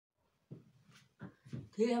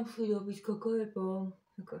დილამშვიდობის გოგოებო,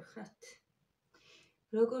 როგორ ხართ?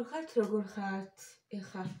 როგორ ხართ?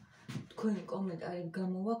 ეხა თქვენი კომენტარები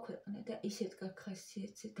გამოვაქვეყნე და ისეთ კარგ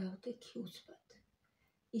ხასიათზე დავდექი უცბად.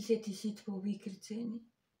 ისეთი სითბო ვიგრძენი.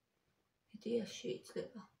 მეტი არ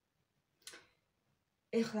შეიძლება.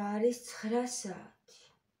 ეხლა არის 9 საათი.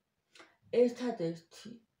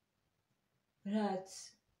 ერთადერთი რაც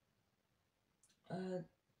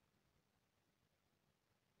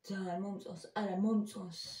ძალიან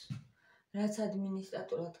მომწონს, რაც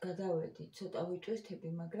ადმინისტრატორად გადავედი, ცოტა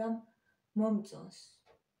ვიტვირთები, მაგრამ მომწონს,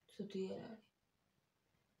 ცუდი არ არის.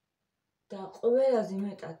 და ყველაზე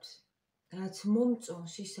მეტად, რაც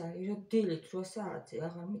მომწონს ის არის, რომ დილით 8 საათზე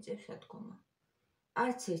აღარ მიწევს სადგომა.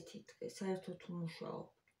 არც ერთი დღე საერთოდ ვმუშაობ.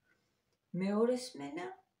 მეორე სმენა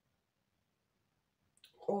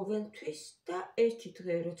ყოველთვის და ერთი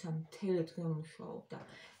დღე, როცა მთელი დღე ვმუშაობ და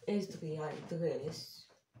ეს დღე არის დღეს.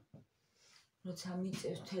 როცა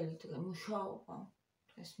მიწევს მთელი დღე მუშაობა,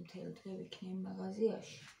 დღეს მთელი დღე ვიქნები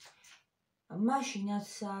მაღაზიაში. მაშინ 10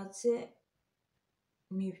 საათზე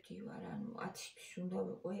მივდივარ, ანუ 10-თვის უნდა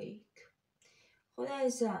ვიყო იქ. ხო და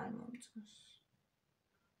ეს ძალიან მომწონს.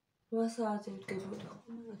 8 საათზე ვდგებოდი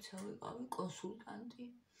ხოლმე, როცა ვიყავი კონსულტანტი.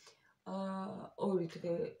 2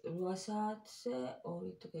 დღე 8 საათზე,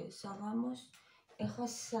 2 დღე საღამოს. ეხლა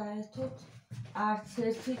საერთოდ არც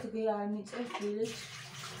ერთი დღე არ მიწევს დილით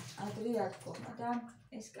ადრე დადგომა და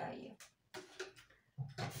ეს კაია.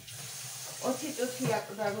 20 წუთი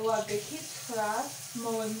აკვდა რო აგექი 9-ს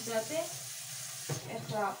მოვემზადე.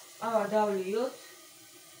 ეხლა დავლიოთ.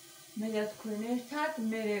 მე და თქვენ ერთად,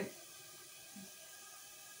 მე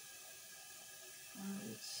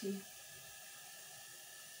ვიცი.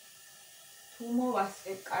 თუ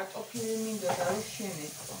მოვასწრებ კარტოფილი მინდოდა რომ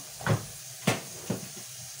შემეწყო.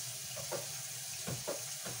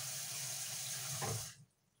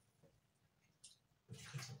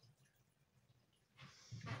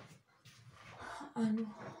 ანუ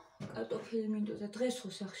კარტოფილი მინდოდა დღეს ხო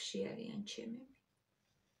სახლში არიან ჩემები.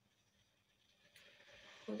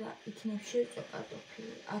 ხო და იქნებ შეწვა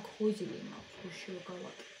კარტოფილი. აქ ღვიძლი მაქვს, გუშინ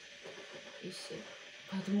გავაკეთე. ისე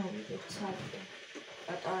გადმოვიდეთ ცალკე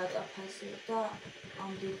პატარა ტაფაზე და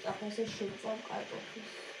ამ დიდ ტაფაზე შევწავ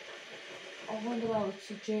კარტოფილს. ოღონდ რა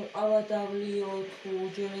ვიცი, ჯერ ყავა დავლიო თუ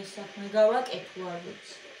ჯერ ეს საქმე გავაკეთო, არ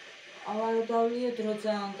ვიცი. ყავა რო დავლიო, დრო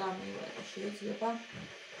ძალიან გამივარა, შეიძლება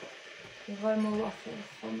ვეღარ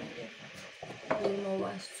მოვახერხო ხოლმე, ვერ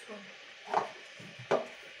მოვასწრო.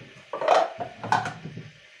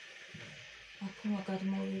 აქ უნდა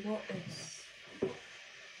გადმოვიღო ეს.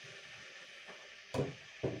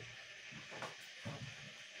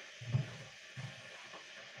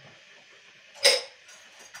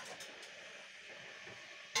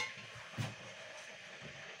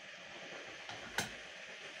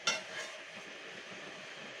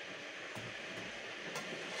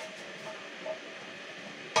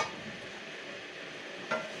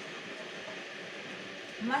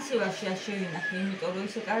 მასივაში არ შევინახე, იმიტომ რომ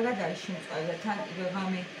ისე კარგად არის შემწვარი და თან კიდე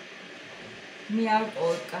ღამე მე არ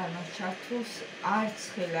ვტოვებ კარნოს ჩართულს, არც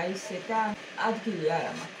ხელა ისე და ადგილი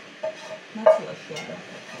არა მაქვს. მასივაში არ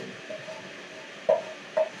მაქვს.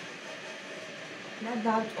 და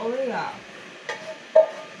დავტოვე რა.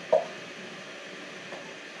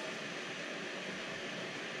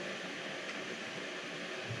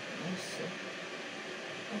 ესე.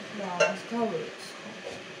 ახლა ამას გავეცხო.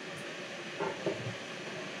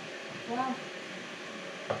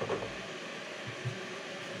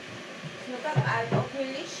 ცოტა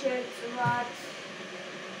კარტოფილი შევწვათ.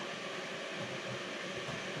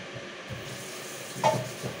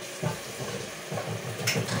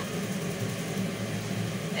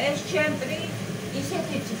 ეს ჩემპრი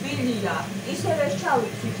ისეთი თბილია, ისევე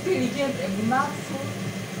ჩავიცვი, თბილი ჩემპრები მაქვს,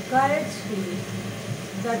 გარეცხილი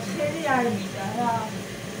და თხელი არ მინდა რა.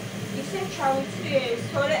 ისე ჩავიცვი ეს,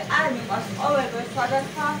 თორე არ მიყვარს ყოველდღე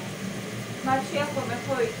სხვადასხვა მათია ხოლმე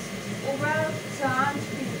ხო იცით. უბრალოდ ძალიან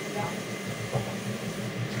თბილია.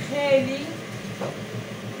 თხელი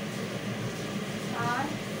ან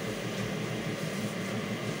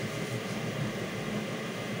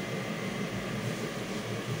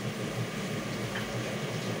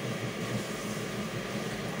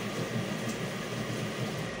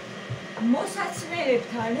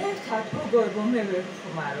მოსაცმელებთან ერთად გოგოებო მე ვერ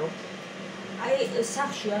ვხმარო. აი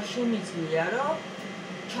სახლში არ შემიძლია რომ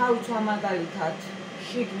ჩავიცვა მაგალითად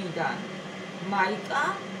შიგნიდან მაიკა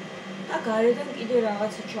და გარედან კიდე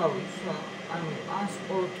რაღაცა ჩავიცვა. ანუ ან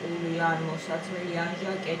სპორტული, ან მოსაცმელი, ან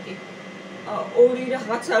ჟაკეტი. ორი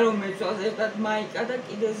რაღაცა რომ ეცვას, ერთად მაიკა და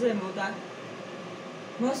კიდე ზემოდან.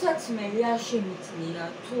 მოსაცმელი არ შემიძლია.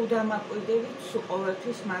 თუ დამაკვირდებით,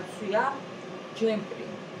 ყოველთვის მაცვია ჯემპრი.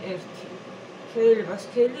 ერთი. შეიძლება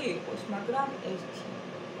სქელი იყოს, მაგრამ ერთი.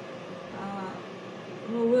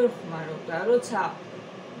 ნუ ვერ ხმარობ და როცა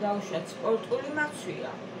დავუშვათ სპორტული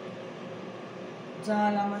მაცვია.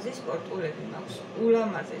 ძალიან ლამაზი სპორტულები მაქვს.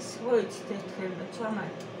 ულამაზეს, ხო იცით ერთხელ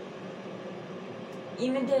მეცამარი.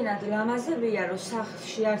 იმდენად ლამაზებია, რომ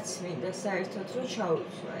სახლში არც მინდა საერთოდ რომ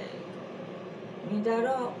ჩავიცვა. მინდა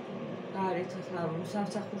რომ გარეთ ახლა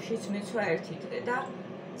სამსახურშიც მეცვა ერთი დღე და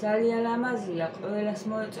ძალიან ლამაზია, ყველას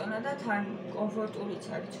მოეწონა და თან კომფორტულიც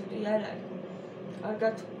არის, ცუდი არ არის.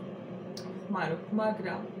 კარგად ხმარობ,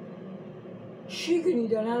 მაგრამ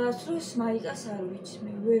შიგნიდან არასდროს მაიკას არ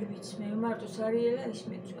ვიცმე, ვერ ვიცმე, მარტო სარიელა ის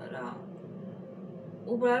მეცვა რა.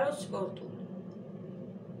 უბრალოდ სპორტული.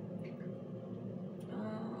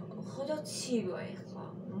 ხო და ცივა ეხლა,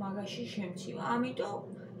 მაგაში შემცივა, ამიტომ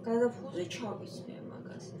გაზაფხულზე ჩავიცმე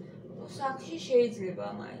მაგას. სახლში შეიძლება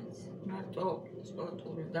მაინც, მარტო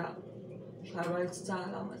სპორტული და შარვალიც ძალიან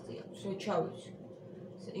ლამაზი აქვს, რომ ჩავიცვი.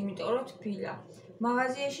 იმიტომ რომ თბილა.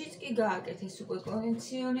 მაღაზიაშიც კი გააკეთეს უკვე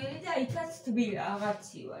კონდიციონერი და იქაც თბილა, აღარ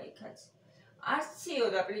ცივა იქაც. არც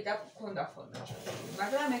ციოდა პლიტა გქონდა ხოლმე ჩაჭრილი,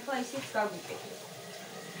 მაგრამ ეხლა ისიც გაგვიკეთეს.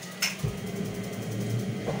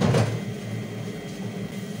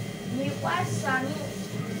 მიყვარს, ანუ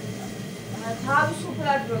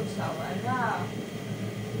თავისუფლად როცა ვარ რა.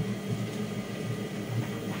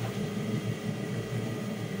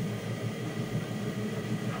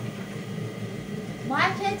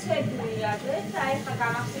 მათეცებია დღეს, აი ხა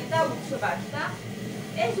გამახსენდა უცბად და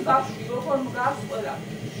ეს ბავშვი როგორ მგავს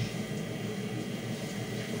ყველაფერში.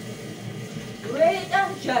 ვერ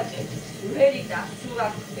იტანს ჯაკეტს, ვერ იტანს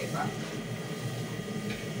სულად ხდება.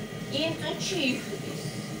 იმ წუთში იხდის.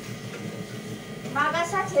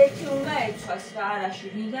 მაგასაც ერთი უნდა ეცვას რა არაში,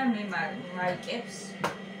 ვინდა მე მაიკებს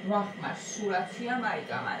ვახმარს, სულაცვია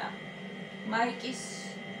მაიკა, მაგრამ მაიკის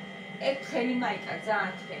ეგ თხელი მაიკა,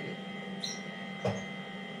 ძალიან თხელი.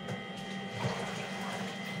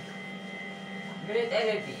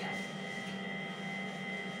 ბრეტელებიან.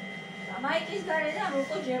 მაიკის გარედან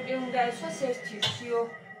უკვე ჯერკი უნდა ეცვას ერთი ვსიო,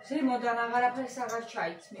 ზემოდან აღარაფერს აღარ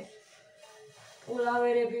ჩაიცმევ.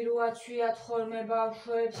 ულავერები რო აცვიათ ხოლმე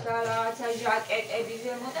ბავშვებს და რაღაცა ჟაკეტები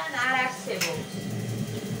ზემოდან არ არსებობს.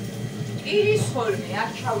 ტირის ხოლმე არ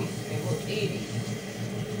ჩავიცმევო ტირის.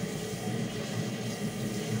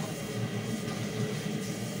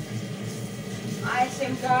 აი ესე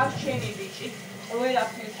მგავს ჩემი ბიჭი.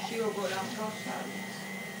 ყველაფერში როგორ ამგავს არ ვიცი.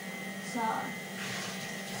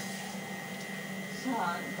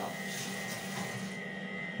 ძალიან გავს.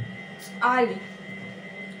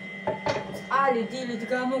 წყალი დილით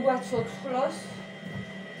გამოგვაცოცხლოს.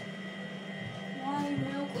 აი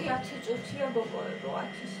მე უკვე 10 წუთია გოგოებო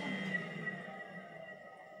 10-ისა.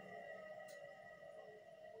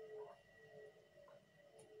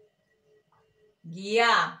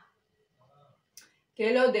 გია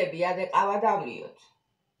გელოდები ადე ყავა დავლიოთ.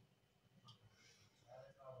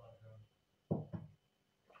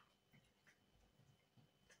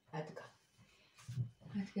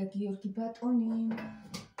 ადგა გიორგი ბატონი.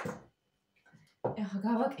 ეხა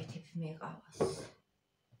გავაკეთებ მე ყავას.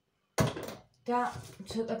 და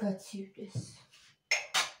ცოტა გაცივდეს.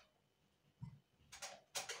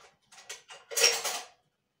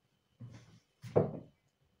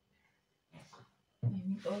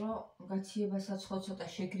 იმიტომ რომ გაციებასაც ხო ცოტა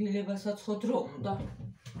შეგრილებასაც ხო დრო უნდა.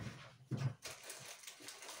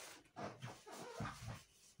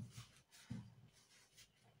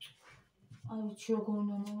 არ ვიცი როგორ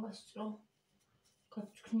უნდა მოვასწრო.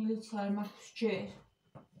 გაფრთხილიც არ მაქვს ჯერ.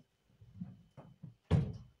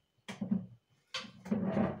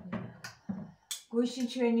 გუშინ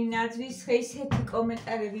ჩვენი ნაძვის ხეისეთი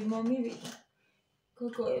კომენტარები მომივიდა.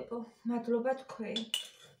 გოგოებო, მადლობა თქვენ.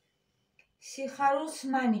 სიხარულს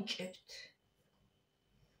მანიჭებთ.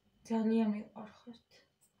 ძალიან მიყვარხართ.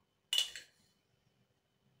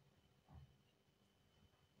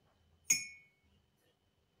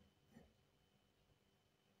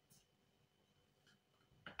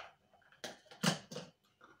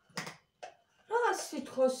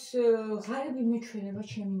 სიტყვის ღარიბი მეჩვენება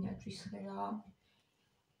ჩემი ნაძვის ხერა.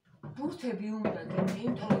 ბურთები უნდა გემი,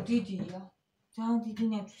 იმიტომ რომ დიდია. ძალიან დიდი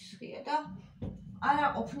ნაძვის ხია და არ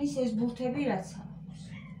აყოფნის ეს ბურთები რაც აქვს.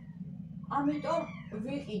 ამიტომ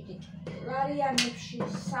ვიყიდი ლარიანებში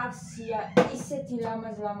სავსია ისეთი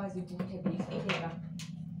ლამაზ-ლამაზი ბურთები იყიდება.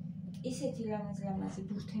 ისეთი ლამაზ-ლამაზი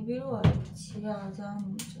ბურთები რო არ ვიცი რა, ძალიან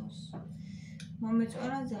მომწონს.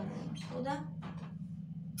 მომეწონა ძალიან, ხო და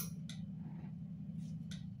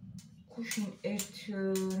გუშინ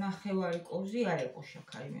 1.5 კოზი არ იყო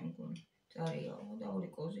შაქარი მე მგონი. წარიაო და 2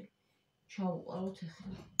 კოზი ჩავუყაროთ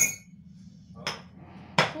ახლა.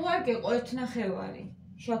 ხო არ გეყო 1.5.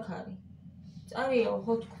 შაქარი. წარიაო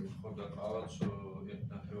ხო თქვი. ხო და ყავაც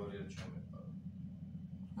ნახევარია ჩამეყარა.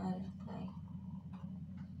 არა, კაი.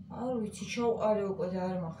 არ ვიცი, ჩავყარე უკვე და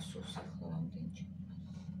არ მახსოვს ახლა რამდენჯერ.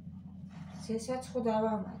 ცესაც ხო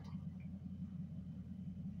დავამატე.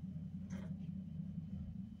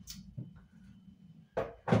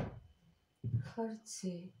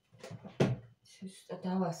 ხარცე. ზუსტად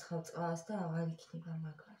დავასხავ წყალს და აღარ იქნება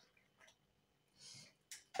მაგარი.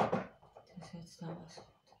 ცესაც დავასხავ.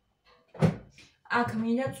 აქ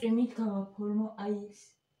მინდა წვიმით გავაფორმო აი ეს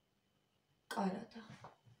კარადა.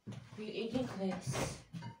 ვიყიდი დღეს.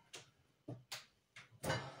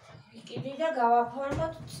 ვიყიდი და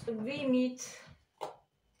გავაფორმოთ წვიმით.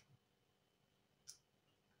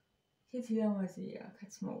 ისეთი ლამაზია,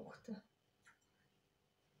 აქაც მოვხვდა.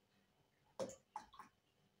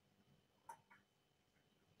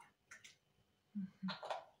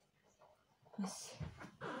 ასე.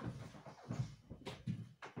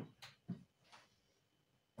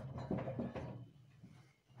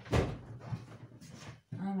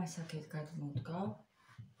 ამას აქეთ გადმოვდგავ.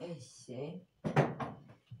 ესე.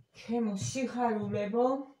 ჩემო სიხარულებო,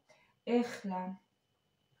 ეხლა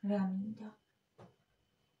რა მინდა?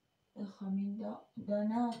 ეხლა მინდა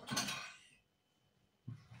დანა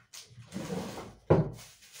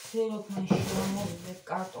სეროფანში მომოვიდე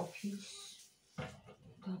კარტოფილს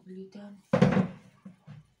დაბლიდან.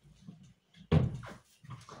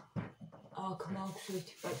 აქ მაქვს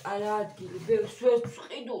ერთი პატარა ადგილი, ბევრს ვერ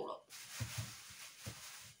ვყიდულობ.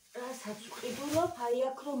 რასაც ვყიდულობ, აი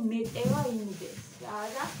აქ რომ მეტევა იმდეს რა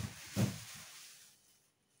და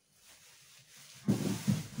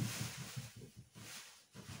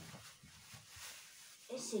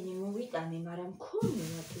ესენი მოვიტანე, მაგრამ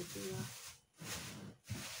მქონია კიდია.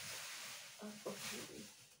 კარტოფილი.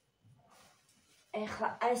 ეხლა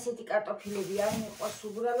ესეთი კარტოფილები არ მიყვარს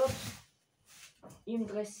უბრალოდ. იმ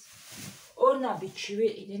დღეს ორნაბიჯში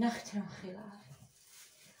ვიყიდე, ნახეთ რა ხელა არის.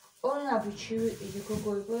 ორნაბიჯში ვიყიდე,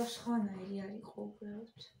 გოგო იყო სხვანაირი არ იყო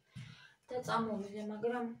უბრალოდ. და წამოვიდე,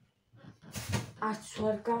 მაგრამ არც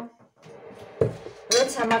ვარგა.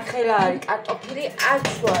 როცა მაგ ხელა არის კარტოფილი, არც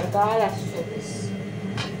ვარგა არასოდეს.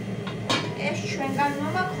 ეს ჩვენგან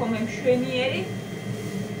მომაქომე მშვენიერი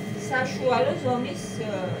საშუალო ზომის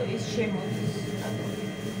ის შემოდის.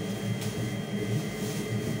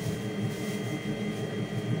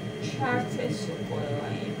 ჩარცეს უკვე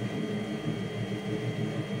აი.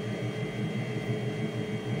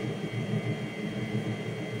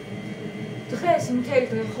 დღეს მთელი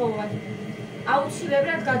დღე ხო ვარ.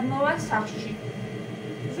 აუცილებლად გადმოვალ სახლში.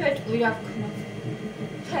 ვეტყვი რა ვქნა.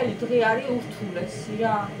 მთელი დღე არის ურთულესი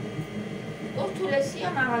რა. ურთულესია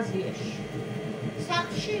მაღაზიაში.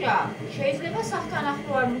 სახლში რა, შეიძლება სახლთან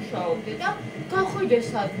ახლო არ მუშაობდე და გახვიდე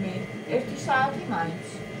სადმე 1 საათი მაინც.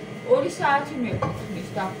 2 საათი მეკუთვნის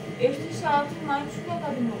და 1 საათი მაინც უნდა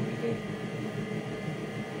გადმოვიდე.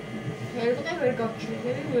 მთელი დღე ვერ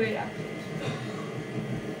გავჩერდები ვერაფერს.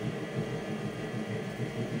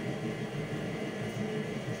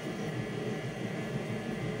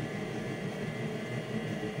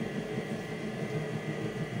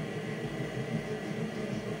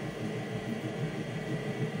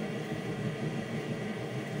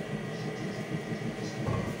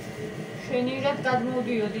 შენივრად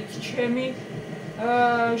გადმოვდიოდით, ჩემი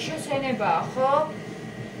შესვენებაა, ხო?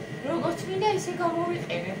 როგორც მინდა ისე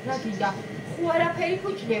გამოვიყენებ, რა გინდა. ხო არაფერი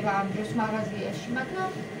გუჭდება ამ დროს მაღაზიაში,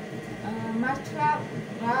 მაგრამ მართლა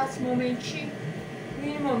რაღაც მომენტში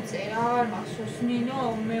ვინ მომწერა, არ მახსოვს, ნინო,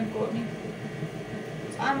 მე მგონი.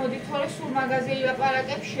 წამოდი, თორე სულ მაღაზია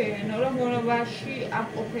ილაპარაკებ შევენო, რომ მონობაში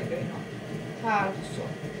ამყოფებენო. თარგსო.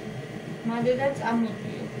 მანდე და წამოდიო.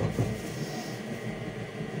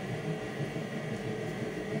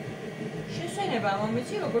 შენება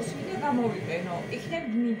მომიცი როგორც მინდა გამოვიყენო. იქნებ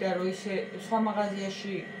მინდა რომ ისე სხვა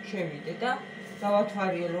მაღაზიაში შევიდე და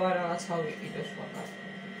დავათვალიერო რა რაღაცა ვიყიდო სხვაგან.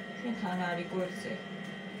 ჩვენთან არის გვერდზე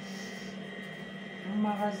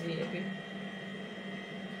მაღაზიები.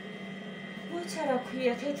 მოიცა რა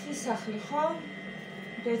ქვია, თეთრი სახლი ხო?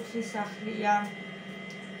 თეთრი სახლია.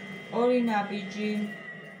 2 ნაბიჯი.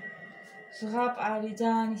 ზღაპარი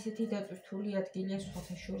ძალიან ისეთი დაწვრთული ადგილია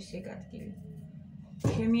სხვათა შორის ეგ ადგილი.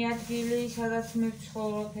 ჩემი ადგილი, სადაც მე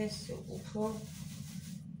ვცხოვრობ, ეს უფრო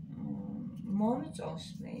მომიწონს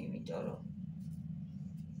მე, იმიტომ რომ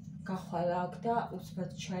გახვალ აქ და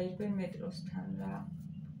უცბად ჩაირბენ მეტროსთან რა.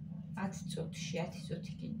 10 წუთში, 10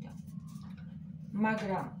 წუთი გინდა.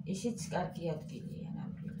 მაგრამ ისიც კარგი ადგილია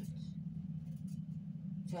ნამდვილად.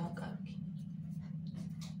 ძალიან კარგი.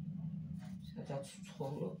 სადაც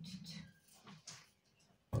ვცხოვრობთ.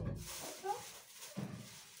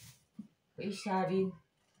 ის არის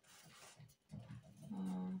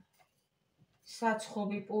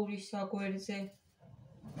საცხობი პურის აგვერზე.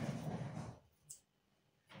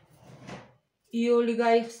 იოლი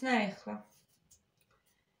გაიხსნა ეხლა.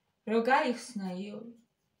 რო გაიხსნა იოლი.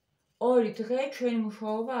 2 დღე ჩვენ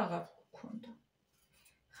მუშაობა აღარ გვქონდა.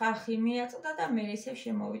 ხალხი მიაწყდა და მე ისევ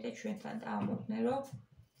შემოვიდა ჩვენთან და ამბობდნენ, რომ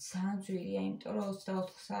ძალიან ძვირია, იმიტომ რომ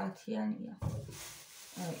 24 საათიანია.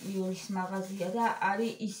 იოლის მაღაზია და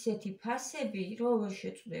არის ისეთი ფასები, რომ ვერ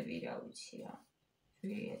შეწვდები, რა ვიცი რა.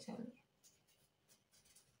 ძვირია ძალიან.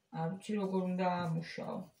 არ ვიცი როგორ უნდა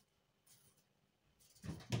ამუშაო.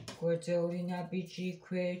 გვერდზე 2 ნაბიჯი,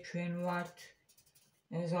 ქვე ჩვენ ვართ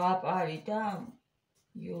ზღაპარი და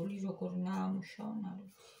იოლი როგორ უნდა ამუშაო, არა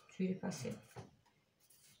ვიცი. ძვირი ფასები.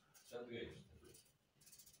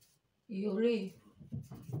 იოლი?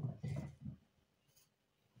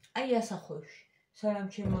 აი ასახვევში. სანამ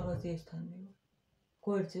ჩემ მაღაზიასთან მივა.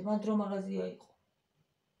 გვერდზე, მანდ რომ მაღაზია იყო.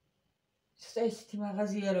 ესეთი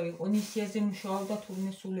მაღაზია რო იყო, ნისიაზე მუშაობდა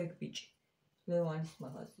თურმე სულ ეგ ბიჭი. ლევანის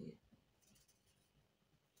მაღაზია.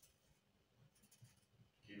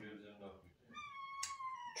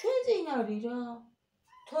 ჩვენ წინ არის რა.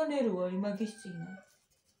 თონერო არის მაგის წინ.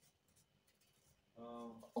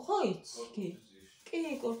 ხო იცი? კი,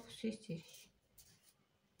 კორპუსის ძირში.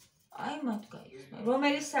 აი მათ გაიხსნა.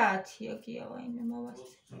 რომელი საათია გია ვაიმე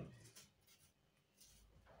მოვასწრე.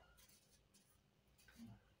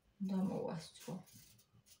 და მოვასწრო.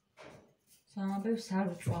 სამბებს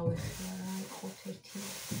არ უწვავ ახლა რა იყოთ ერთი.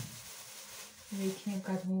 მე იქნებ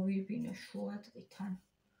გადმოვირბინო შუა ტყითან.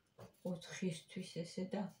 4-ისთვის ესე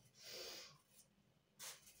და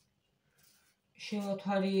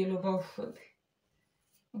შევათვალიერო ბავშვები.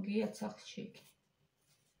 გიაც სახლში იქ.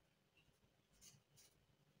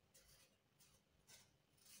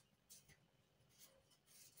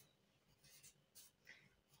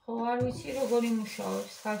 ხო არ ვიცი როგორ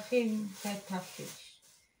იმუშავებს ხალხი საერთაშორისო.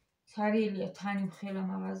 ცარიელია თანი მხელა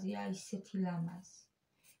მაღაზია ისეთი ლამაზი.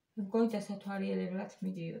 მგონი და სათვალიერებლად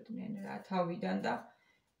მიდიოდნენ რა თავიდან და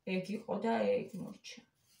ეგ იყო და ეგ მორჩა.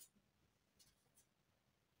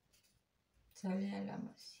 ძალიან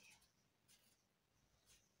ლამაზია.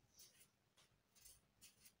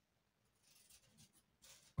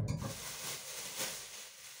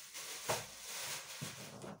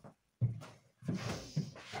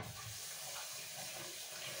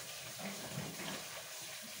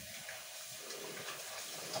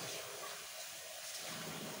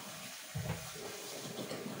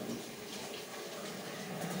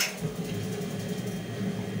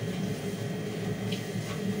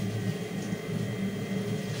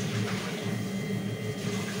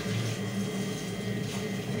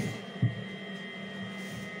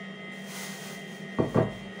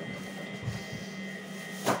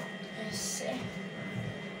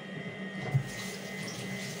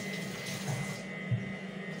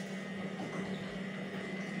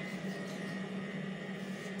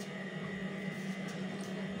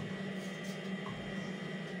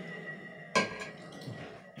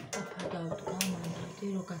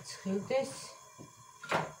 რო გაცხელდეს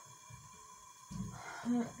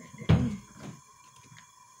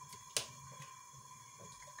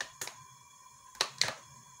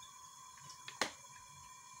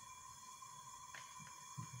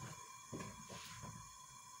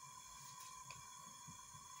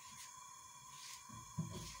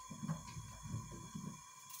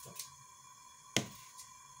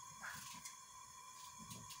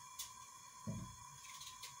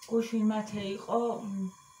გუშინ მათე იყო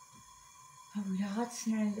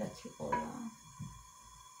რაღაცნაირად იყო რა.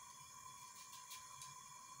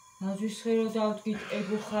 ნაძვის ხერო დავდგით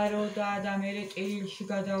ეგუხარო და მერე ტილში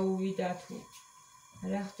გადაუვიდა თუ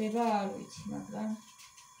რა ხდება არ ვიცი, მაგრამ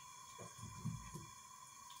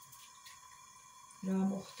რა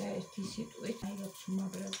მოხდა ერთი სიტყვით, აი რაც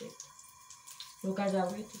უმაგრაზე რო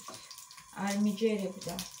გადავედით არ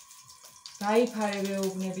მიჯერებდა. გაიფარე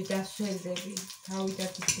ვეუბნები და სველდები, თავი და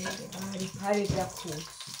გიწევდება, არიფარე და ხულს.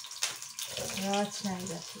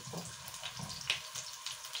 რაღაცნაირად იყო.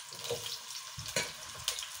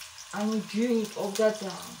 ანუ ჯიუტ ობდა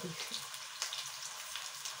ძალიან გუშინ.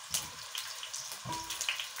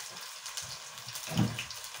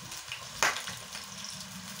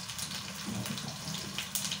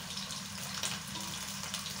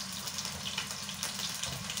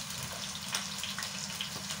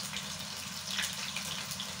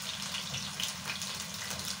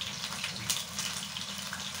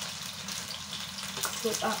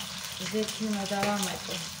 ცოტა ზეთი უნდა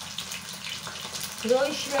დავამატო.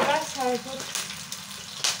 დროიში ვეღარ საერთოდ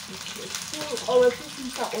სულ ყოველთვის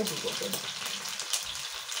იმსაყობილობ.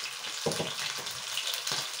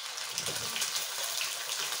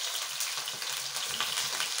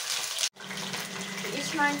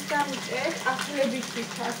 მაინც დამიწერეთ, ახლებით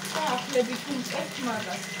ვიქართ და ახლებით უმწერთ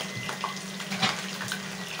მაგას.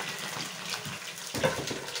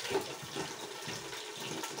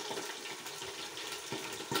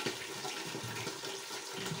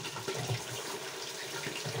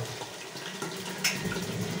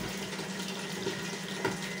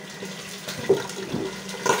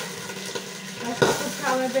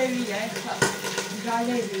 Bevia, ecco,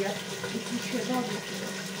 galleria, tutti i cerovi.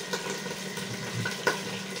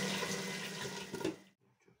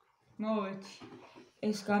 მოვედი.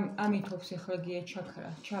 ეს ამითობს ახლა გია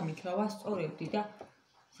ჩაქრა, ჩამით რა ვასწორებდი და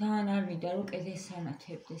ძალიან არ მინდა რომ კედეს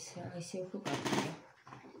ანათებდეს რა, ესე უფრო კარგია.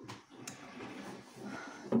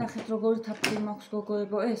 ნახეთ როგორი თაფლი მაქვს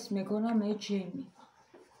გოგოებო, ეს მეგონა მე ჯემი.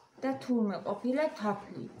 და თურმე ყოფილა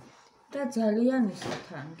თაფლი და ძალიან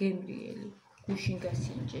ისათან გემრიელი. გუშინ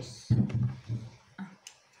გასინჯეს.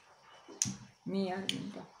 მე არ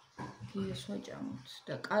მინდა. გიეს ვაჭამოთ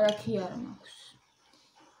და კარაქი არ მაქვს.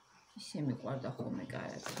 ისე მიყვარდა ხოლმე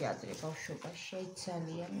კარაქი ადრე ბავშვობაში, აი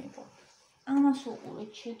ძალიან მეყვარდა. ამას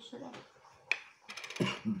უყურეთ შეცვლა.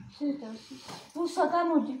 შედავსი. უსა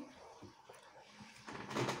გამოდი.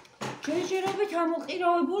 ჯერჯერობით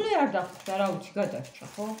ამოყირავებული არ დახვდა, რა ვიცი, გადარჩა,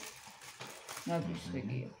 ხო?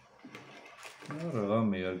 ნაბისვეგია. არა,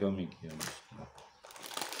 რამე არ გამიგია მას.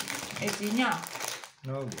 ეძინა?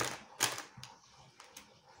 ნავი.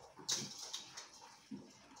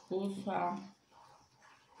 უსა.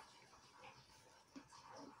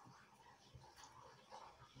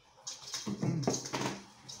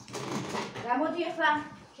 გამოდი ახლა,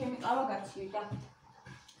 ჩემი ყავა გაცივდა.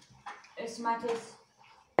 ეს მათეს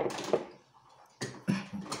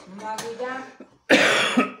მაგიდა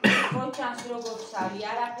მოჩანს როგორც არის,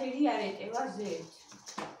 არაფერი არ ეტევა ზედ.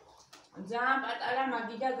 ძალიან პატარა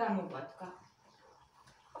მაგიდა გამოგვადგა.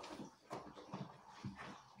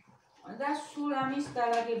 და სულ ამის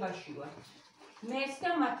დალაგებაში ვარ. მეც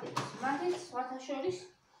და მათეც. მათეც სხვათა შორის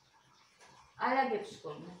ალაგებს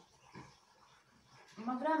გქონდა.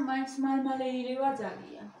 მაგრამ მაინც მალმალე ირევა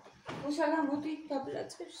ძალიან. უსა გამოდი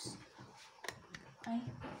დაბლაწებს. აი.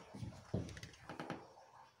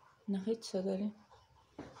 ნახეთ სად არის?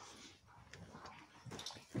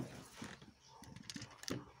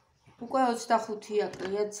 უკვე 25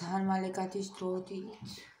 აკლია, ძალიან მალე გადის დრო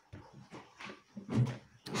დილით.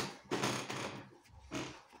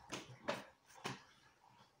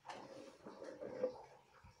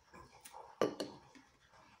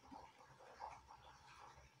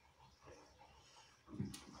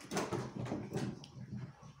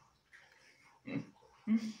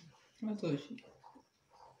 მათოში.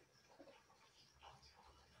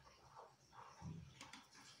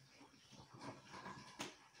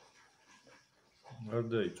 არ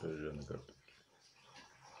დაიწვე ჟანა კარტოფილი.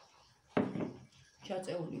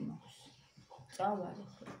 ჩაწეული მაქვს. წავარე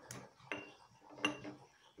ხო.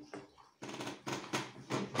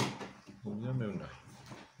 უნდა მეუნახე.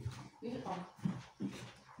 იყო.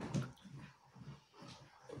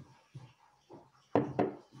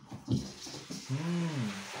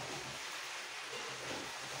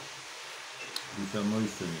 ისა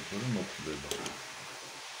მოისმენი, რომ მოხდება.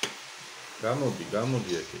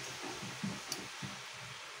 გამოდი აქეთ.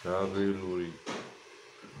 რაველური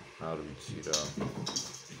არ ვიცი რა.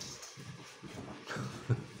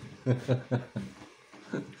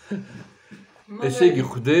 ესე იგი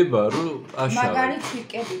ხვდება რომ აშავა. მაგარი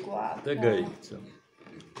ცირკები გვაქვს. და გაიქცა.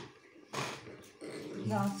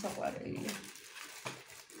 ძალიან საყვარელია.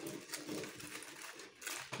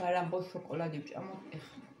 გარამბო შოკოლადი ვჭამოთ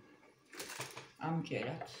ეხლა.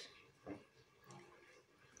 ამჯერად.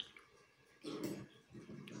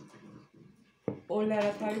 Όλα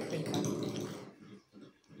la parecchia.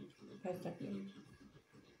 Aspetta qui.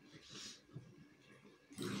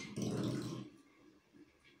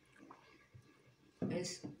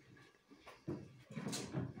 ეს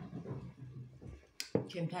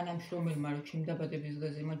ჩემთან ამ შრომელმა რომ ჩემ დაბადების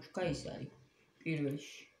დღეზე მაჩუკა ის არის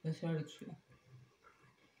პირველში ეს არ იცვია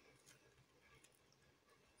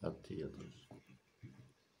 10,000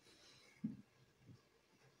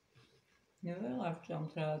 ნელა არ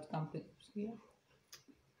ჩამთ რაღაც კომპლექტს გია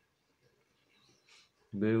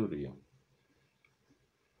ბევრია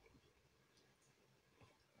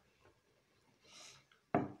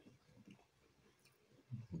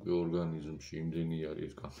ორგანიზმში იმდენი არის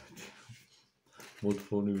ეს კომპლექტი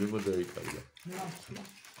მოთხოვნილება დაიკარგა მართლა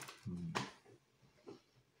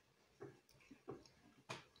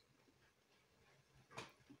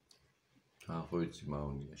ახო იცი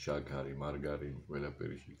მავნია შაქარი მარგარინი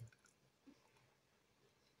ყველაფერი შიგ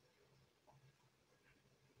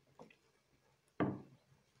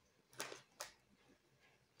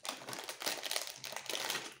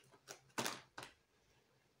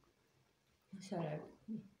არ არის.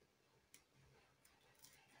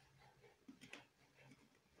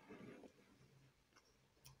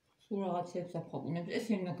 სულ რაღაცებს აფხობინებს, ეს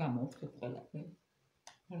უნდა გამოვხდეთ ყველაფერი.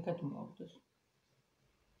 არ გადმოვავდეს.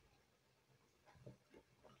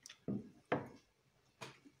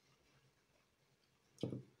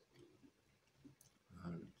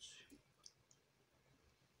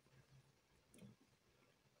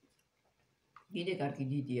 კიდე კარგი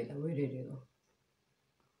დიდია და ვერ ერევა.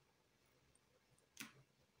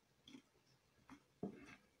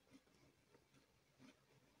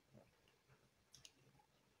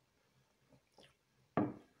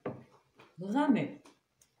 ღამე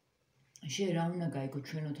შენ რა უნდა გაიგო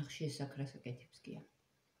ჩვენ ოთახში ეს აკრას აკეთებს გია.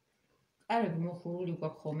 კარები მოხურული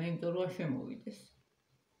გვაქვს ხოლმე, იმიტომ რომ არ შემოვიდეს.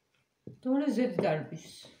 თორე ზედ დარბის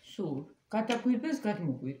სულ გადაგვირბეს,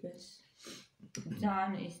 გადმოგვირბეს.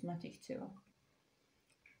 ძალიან ის მათ იქცევა.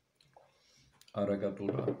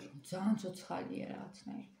 არაკატურად. ძალიან ცოცხალია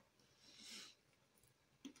რაღაცნაირი.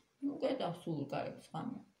 ნუ გეტავ სულ კარებს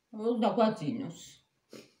ღამე. და გვაძინოს.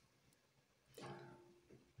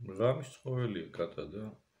 ღამის ცხოველია კატა და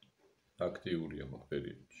აქტიურია მაგ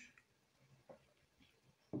პერიოდში.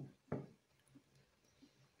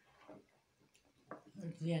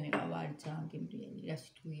 ზიანი ყავა არის ძალიან გემრიელი, რა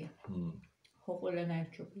სიტყვია. ხო ყველანაირ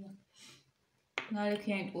ჯობია.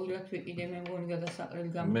 ნალექიანი ტყუილად ვიყიდე მე მგონი გადასაყრელი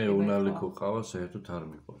გამიგება. მე უნალექო ყავა საერთოდ არ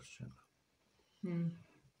მიყვარს ჩემ.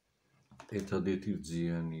 ერთადერთი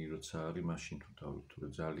ზიანი როცა არის მაშინ თუ დავითურე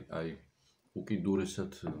ძალიან აი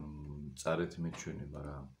უკიდურესად წარეთ მეჩვენება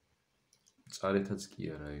რა. წარეთაც კი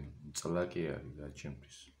არა, აი წლა კი არის რა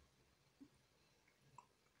ჩემთვის.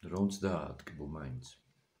 რომც დაატკბო მაინც.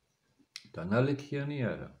 და ნალექიანი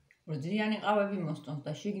არა. რომ ზიანი ყავები მოსწონს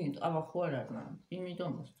და შიგნით ყავა ხო არ არის,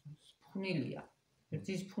 იმიტომ მოსწონს. ფხვნილია.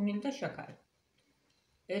 ერთის ფხვნილი და შაქარი.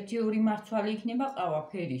 ერთი ორი მარცვალი იქნება ყავა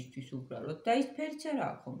ფერისთვის უბრალოდ და ის ფერიც არ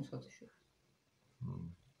აქვს ხოლმე საერთოდ.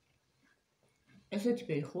 ესეთი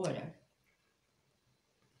ფერი ხო არ არის?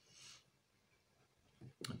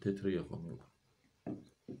 თეთრია ხოლმე.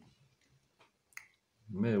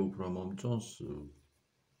 მე უფრო მომწონს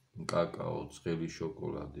კაკაო, ცხელი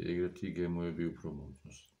შოკოლადი, ეგრეთი გემოები უფრო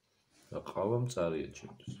მომწონს. და ყავა მწარია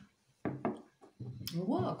ჩემთვის.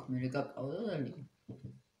 გვაქვს მე კაკაო და დალი.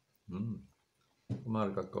 მარ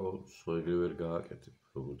კაკაოს ეგრე ვერ გააკეთებ,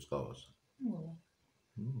 როგორც ყავას.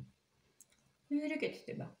 ვერ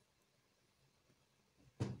ეკეთდება.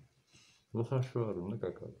 მოხარშვა არ უნდა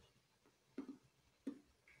კაკაოს.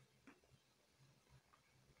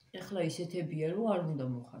 ეხლა ისეთებია რომ არ უნდა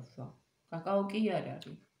მოხარშვა. კაკაო კი არ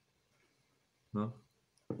არის.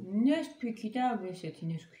 ნესფიქი და ესეთი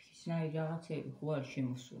ნესფიქის ნაირი რაღაცები ხო არის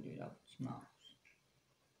შემოსული რა ვიცი მაგას.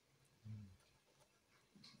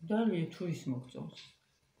 დალი თუ ის მოგწონს.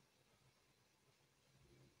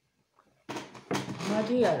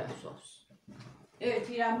 მადი არასოს.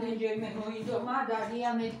 ერთი რამდენჯერმე მოიდომა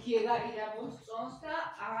დალია მეთქი ეგარი რა მოსწონს და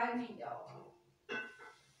აღარ მინდაო.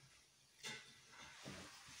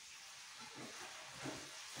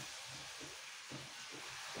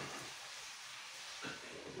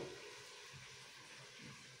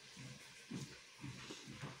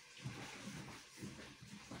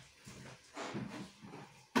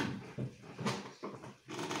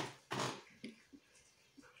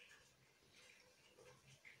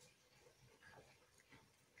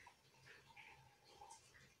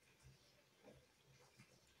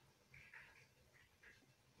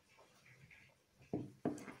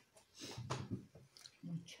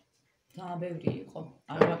 ძალიან ბევრი იყო.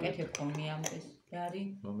 არ ვაკეთებ ხოლმე ამდეს. რა არის?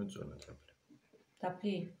 მომეწონა თაფლი.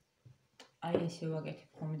 თაფლი? აი ესე ვაკეთებ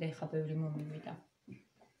ხოლმე და ეხა ბევრი მომივიდა.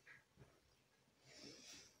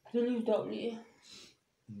 დილის დავლია.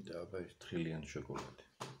 და აბა ეს თხილიანი შოკოლადი.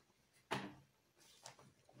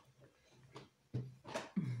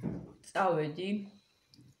 წავედი.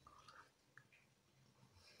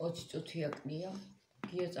 20 წუთი აკნია.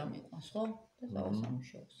 გია წამიყვანს ხო? და წავა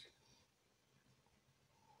სამუშაოს.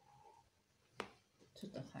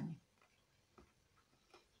 ცოტა ხანი.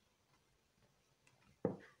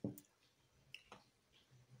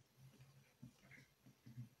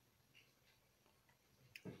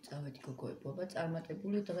 წავედი გოგოებობა,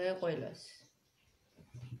 წარმატებული დღე ყველას.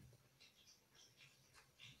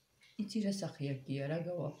 იცი რა სახეა გია, რა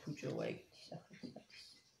გავაფუჭოვა ეგეთი სახეც.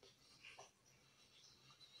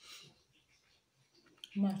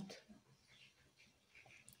 მარტო.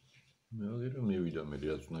 მე ვიღირა მივიდა მე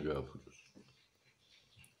რაც უნდა გააფუჭოს.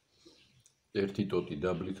 ერთი ტოტი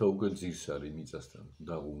დაბლითა უკვე ძირს არის მიწასთან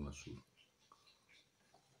დაღუნა სულ.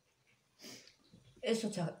 ეს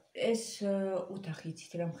ოთახი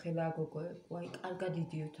იცით რა მხელა გოგოებო, აი კარგად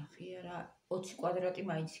დიდი ოთახია რა. 20 კვადრატი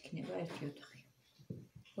მაინც იქნება ერთი ოთახი.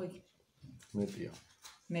 ხო მეტია.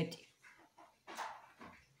 მეტი.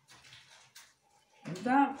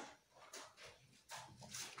 და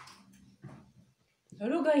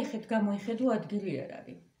რო გაიხეთ გამოიხედო ადგილი არ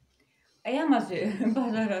არის. აი ამაზე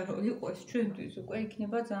ბაზარა რო იყოს ჩვენთვის უკვე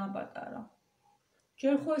იქნება ძალიან პატარა.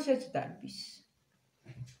 ჯერ ხო ესეც დარბის.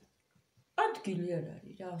 ადგილი არ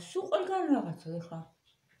არის რა. სულ ყველგან რაღაცა ხა.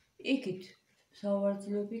 იქით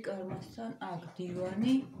სავარძლები კარმასთან, აქ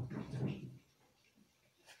დივანი.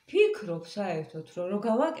 ფიქრობ საერთოდ რომ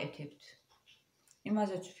გავაკეთებთ.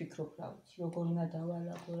 იმაზეც ვფიქრობ რა ვიცი, როგორ უნდა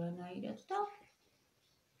დავალაგო რანაირად და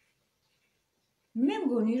მე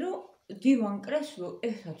მგონი რომ დივან კრესლო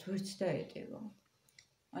ერთად ვერც დაეტევა.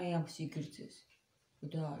 აი ამ სიგრძეს.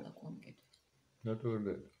 დაალაგო ამ კედელს. რატო ვერ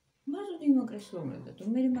დაეტევა? მარტო დივან კრესლო უნდა და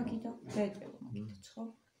მე მაგიდა დაეტევა მაგიდაც ხო?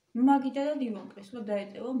 მაგიდა და დივან კრესლო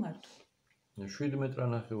დაეტევა მარტო. 7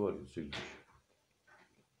 მეტრანახევარი სიგრძეში.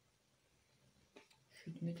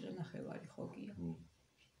 7 მეტრანახევარი ხო გია.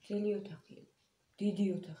 ძელი ოთახია. დიდი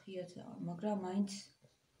ოთახია ძალიან, მაგრამ მაინც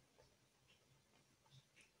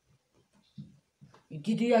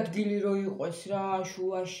დიდი ადგილი რო იყოს რა,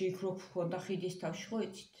 შუაში იქ რო ხონდა ხიდის თავში ხო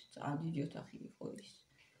იცით? ძალიან დიდი ოთახი იყო ის.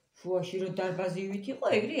 შუაში რო დარბაზივით იყო,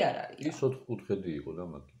 ეგრე არ არის. ის 4 კუთხედი იყო და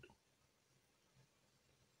მაგით.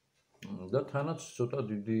 და თანაც ცოტა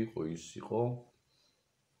დიდი იყო, ის იყო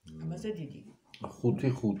ამაზე დიდი.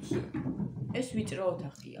 5-5-ზე. ეს ვიწრო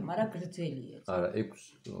ოთახია, მაგრამ გრძელია. არა,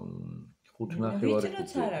 5-5.5.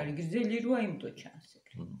 ვიწროც არ არის, გრძელი როა იმდო ჩანს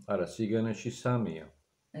ეგრე. არა, სიგანეში 3-ია.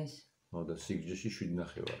 ეს. და სიგრძეში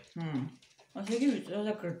 7.5. ასე იგი ვიწრო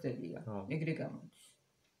და გრძელია. ეგრე გამოდის.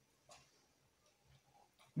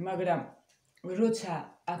 მაგრამ როცა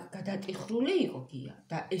აქ გადატიხრული იყო გია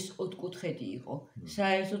და ეს 4 კუთხედი იყო,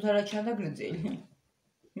 საერთოდ არა ჩანდა გრძელი.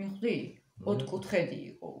 მიხვდი? 4 კუთხედი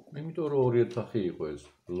იყო. იმიტომ რომ 2 ოთახი იყო ეს.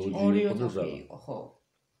 ლოჯი იყო და ზალა. იყო, ხო.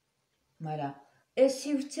 მაგრამ ეს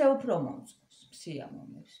სივრცე უფრო მომწონს,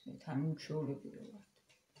 სიამოვნებს მე თან მშოულებრივი ვარ.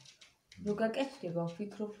 რო გაკეთდება,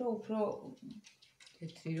 ვფიქრობ, რომ უფრო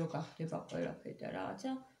თეთრი რო გახდება ყველაფერი და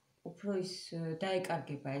რაღაცა, უფრო ის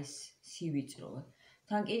დაეკარგება ეს სივიწროვე.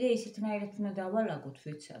 თან კიდე ისეთნაირად უნდა დავალაგოთ,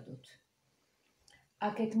 ვეცადოთ.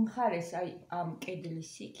 აქეთ მხარეს, აი ამ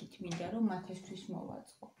კედლის იქით მინდა რომ მათესთვის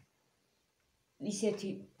მოვაწყო. ისეთი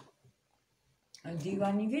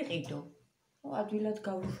დივანი ვიყიდო. ადვილად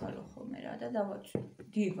გავუშალო ხოლმე რა და დავაჭრო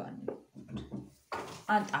დივანი.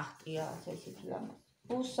 ან ტახტი რაღაც ესეთი რამე.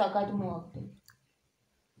 უსა გადმოაგდე.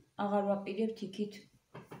 აღარ ვაპირებთ იქით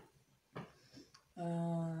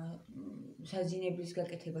საძინებლის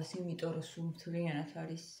გაკეთებას, იმიტომ რომ სულ მთლიანად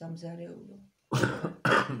არის სამზარეულო.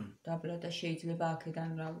 დაბლა და შეიძლება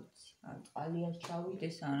აქედან რა ვიცი, ან წყალი არ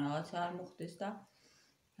ჩავიდეს, ან რაღაცა არ მოხდეს და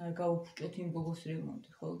არ გაუფუჭოთ იმ გოგოს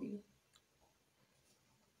რემონტი, ხო გია?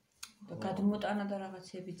 და გადმოტანა და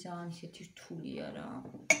რაღაცები ძალიან ისეთი რთულია რა.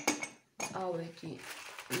 წავედი.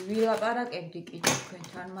 ვილაპარაკებდი კიდე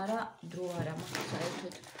თქვენთან, მაგრამ დრო არა მაქვს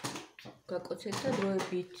საერთოდ. გაკოცეთ და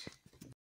დროებით